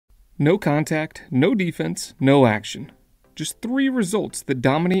No contact, no defense, no action. Just three results that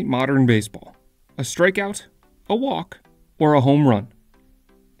dominate modern baseball: a strikeout, a walk, or a home run.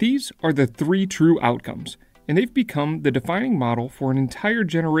 These are the three true outcomes, and they've become the defining model for an entire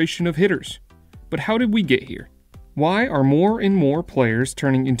generation of hitters. But how did we get here? Why are more and more players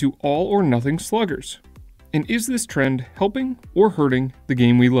turning into all-or-nothing sluggers? And is this trend helping or hurting the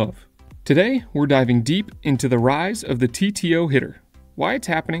game we love? Today, we're diving deep into the rise of the TTO hitter, why it's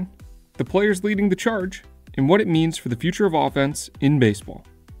happening, the players leading the charge, and what it means for the future of offense in baseball.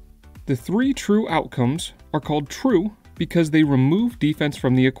 The three true outcomes are called true because they remove defense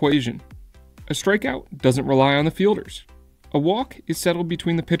from the equation. A strikeout doesn't rely on the fielders. A walk is settled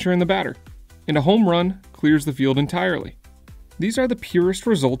between the pitcher and the batter, and a home run clears the field entirely. These are the purest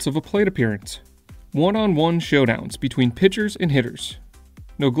results of a plate appearance. One-on-one showdowns between pitchers and hitters.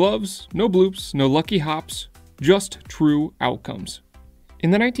 No gloves, no bloops, no lucky hops, just true outcomes. In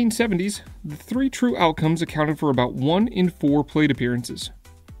the 1970s, the three true outcomes accounted for about 1 in 4 plate appearances.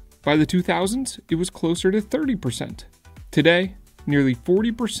 By the 2000s, it was closer to 30%. Today, nearly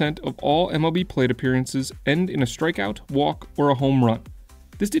 40% of all MLB plate appearances end in a strikeout, walk, or a home run.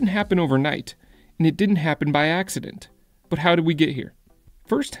 This didn't happen overnight, and it didn't happen by accident. But how did we get here?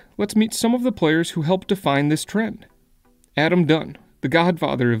 First, let's meet some of the players who helped define this trend. Adam Dunn, the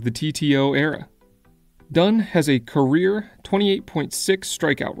godfather of the TTO era. Dunn has a career 28.6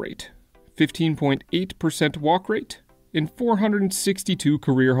 strikeout rate, 15.8% walk rate, and 462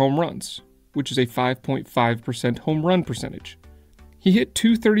 career home runs, which is a 5.5% home run percentage. He hit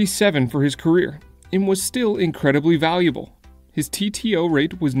 .237 for his career and was still incredibly valuable. His TTO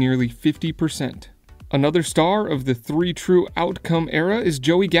rate was nearly 50%. Another star of the three true outcome era is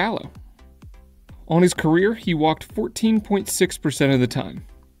Joey Gallo. On his career, he walked 14.6% of the time,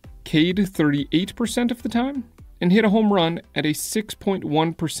 K'd 38% of the time, and hit a home run at a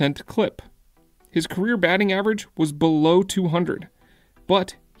 6.1% clip. His career batting average was below 200,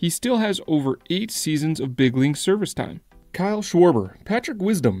 but he still has over 8 seasons of big league service time. Kyle Schwarber, Patrick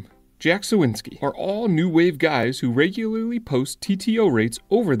Wisdom, Jack Sawinski are all new wave guys who regularly post TTO rates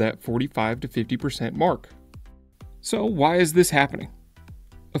over that 45 to 50% mark. So why is this happening?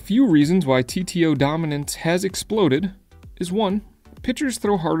 A few reasons why TTO dominance has exploded is 1, pitchers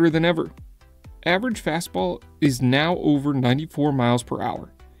throw harder than ever. Average fastball is now over 94 miles per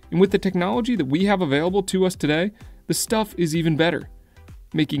hour. And with the technology that we have available to us today, the stuff is even better.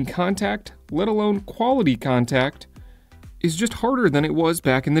 Making contact, let alone quality contact, is just harder than it was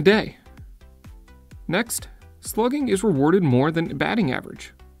back in the day. Next, slugging is rewarded more than batting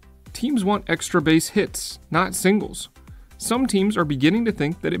average. Teams want extra base hits, not singles. Some teams are beginning to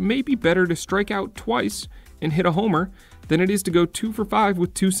think that it may be better to strike out twice and hit a homer than it is to go 2 for 5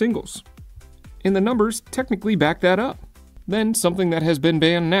 with 2 singles. And the numbers technically back that up. Then something that has been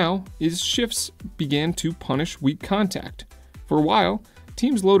banned now is shifts began to punish weak contact. For a while,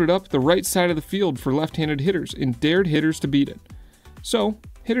 teams loaded up the right side of the field for left-handed hitters and dared hitters to beat it. So,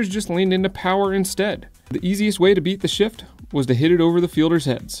 hitters just leaned into power instead. The easiest way to beat the shift was to hit it over the fielders'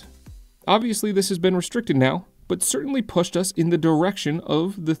 heads. Obviously, this has been restricted now, but certainly pushed us in the direction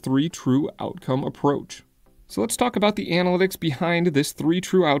of the three true outcome approach. So let's talk about the analytics behind this three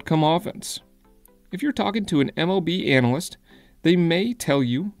true outcome offense. If you're talking to an MLB analyst, they may tell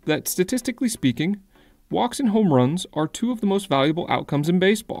you that statistically speaking, walks and home runs are two of the most valuable outcomes in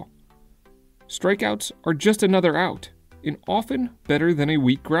baseball. Strikeouts are just another out, and often better than a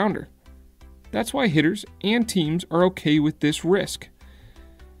weak grounder. That's why hitters and teams are okay with this risk.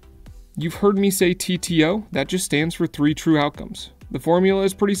 You've heard me say TTO, that just stands for three true outcomes. The formula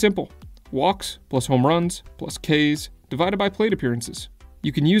is pretty simple. Walks plus home runs plus Ks divided by plate appearances.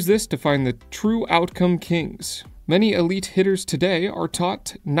 You can use this to find the true outcome kings. Many elite hitters today are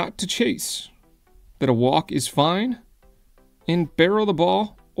taught not to chase, that a walk is fine, and barrel the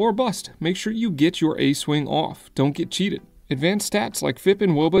ball or bust. Make sure you get your A swing off. Don't get cheated. Advanced stats like FIP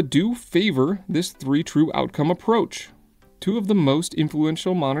and WOBA do favor this three true outcome approach. Two of the most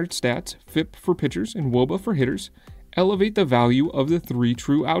influential monitored stats, FIP for pitchers and WOBA for hitters, elevate the value of the three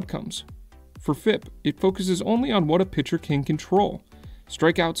true outcomes. For FIP, it focuses only on what a pitcher can control: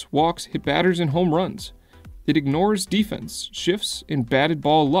 strikeouts, walks, hit batters, and home runs. It ignores defense, shifts, and batted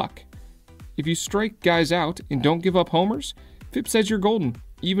ball luck. If you strike guys out and don't give up homers, FIP says you're golden,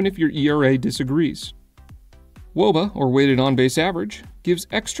 even if your ERA disagrees. WOBA, or weighted on-base average, gives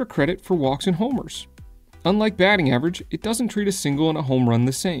extra credit for walks and homers. Unlike batting average, it doesn't treat a single and a home run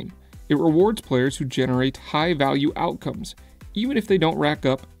the same. It rewards players who generate high-value outcomes, even if they don't rack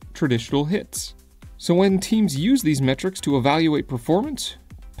up traditional hits. So when teams use these metrics to evaluate performance,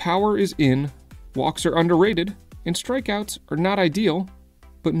 power is in, walks are underrated, and strikeouts are not ideal,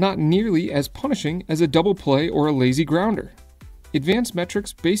 but not nearly as punishing as a double play or a lazy grounder. Advanced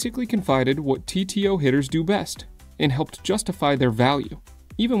metrics basically confided what TTO hitters do best and helped justify their value,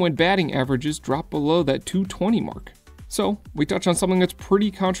 even when batting averages drop below that 220 mark. So, we touch on something that's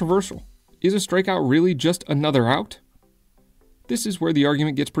pretty controversial. Is a strikeout really just another out? This is where the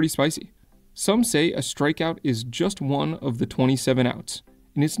argument gets pretty spicy. Some say a strikeout is just one of the 27 outs,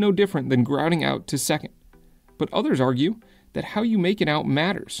 and it's no different than grounding out to second. But others argue that how you make an out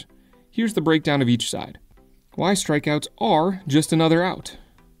matters. Here's the breakdown of each side. Why strikeouts are just another out.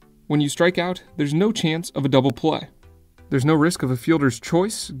 When you strike out, there's no chance of a double play. There's no risk of a fielder's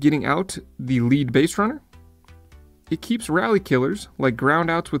choice getting out the lead base runner. It keeps rally killers, like ground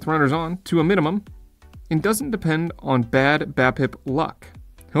outs with runners on, to a minimum, and doesn't depend on bad BABIP luck.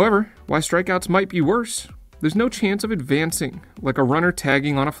 However, why strikeouts might be worse, there's no chance of advancing, like a runner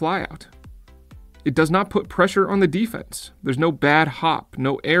tagging on a flyout. It does not put pressure on the defense. There's no bad hop,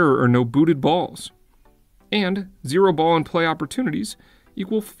 no error, or no booted balls. And zero ball and play opportunities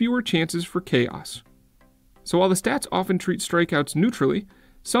equal fewer chances for chaos. So while the stats often treat strikeouts neutrally,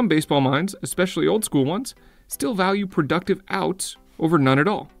 some baseball minds, especially old school ones, still value productive outs over none at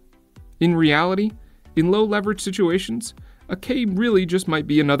all. In reality, in low leverage situations, a K really just might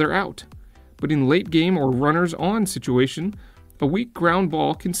be another out. But in late game or runners on situation, a weak ground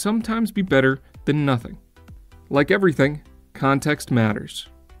ball can sometimes be better than nothing. Like everything, context matters.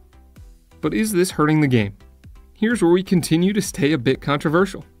 But is this hurting the game? Here's where we continue to stay a bit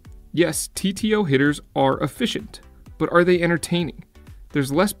controversial. Yes, TTO hitters are efficient, but are they entertaining?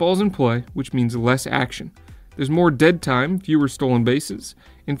 There's less balls in play, which means less action. There's more dead time, fewer stolen bases,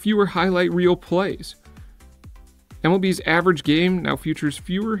 and fewer highlight reel plays. MLB's average game now features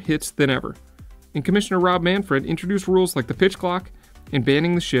fewer hits than ever, and Commissioner Rob Manfred introduced rules like the pitch clock and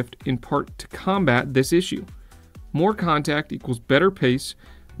banning the shift in part to combat this issue. More contact equals better pace,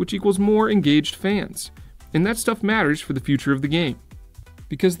 which equals more engaged fans. And that stuff matters for the future of the game.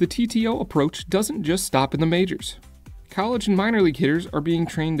 Because the TTO approach doesn't just stop in the majors. College and minor league hitters are being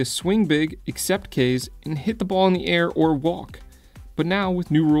trained to swing big, accept Ks, and hit the ball in the air or walk. But now,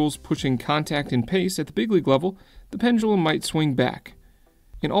 with new rules pushing contact and pace at the big league level, the pendulum might swing back.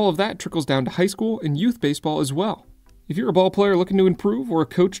 And all of that trickles down to high school and youth baseball as well. If you're a ball player looking to improve or a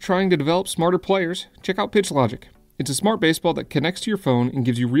coach trying to develop smarter players, check out Pitch Logic. It's a smart baseball that connects to your phone and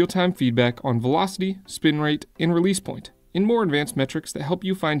gives you real-time feedback on velocity, spin rate, and release point, and more advanced metrics that help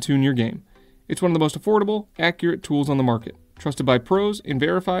you fine-tune your game. It's one of the most affordable, accurate tools on the market, trusted by pros and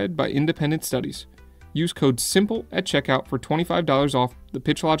verified by independent studies. Use code SIMPLE at checkout for $25 off the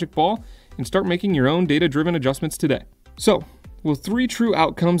Pitch Logic ball and start making your own data-driven adjustments today. So, will 3 true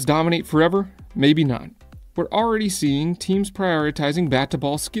outcomes dominate forever? Maybe not. We're already seeing teams prioritizing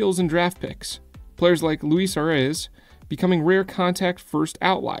bat-to-ball skills and draft picks. Players like Luis Arraez, becoming rare contact first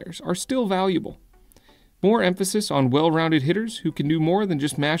outliers, are still valuable. More emphasis on well-rounded hitters who can do more than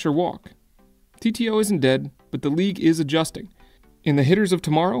just mash or walk. TTO isn't dead, but the league is adjusting. And the hitters of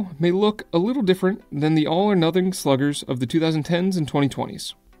tomorrow may look a little different than the all-or-nothing sluggers of the 2010s and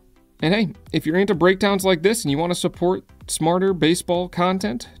 2020s. And hey, if you're into breakdowns like this and you want to support smarter baseball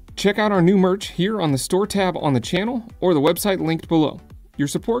content, check out our new merch here on the store tab on the channel or the website linked below. Your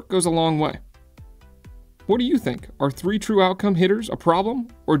support goes a long way. What do you think? Are 3 true outcome hitters a problem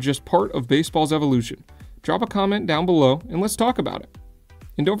or just part of baseball's evolution? Drop a comment down below and let's talk about it.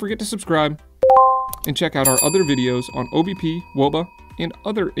 And don't forget to subscribe and check out our other videos on OBP, WOBA, and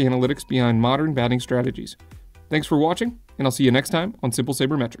other analytics behind modern batting strategies. Thanks for watching, and I'll see you next time on Simple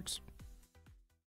Sabermetrics.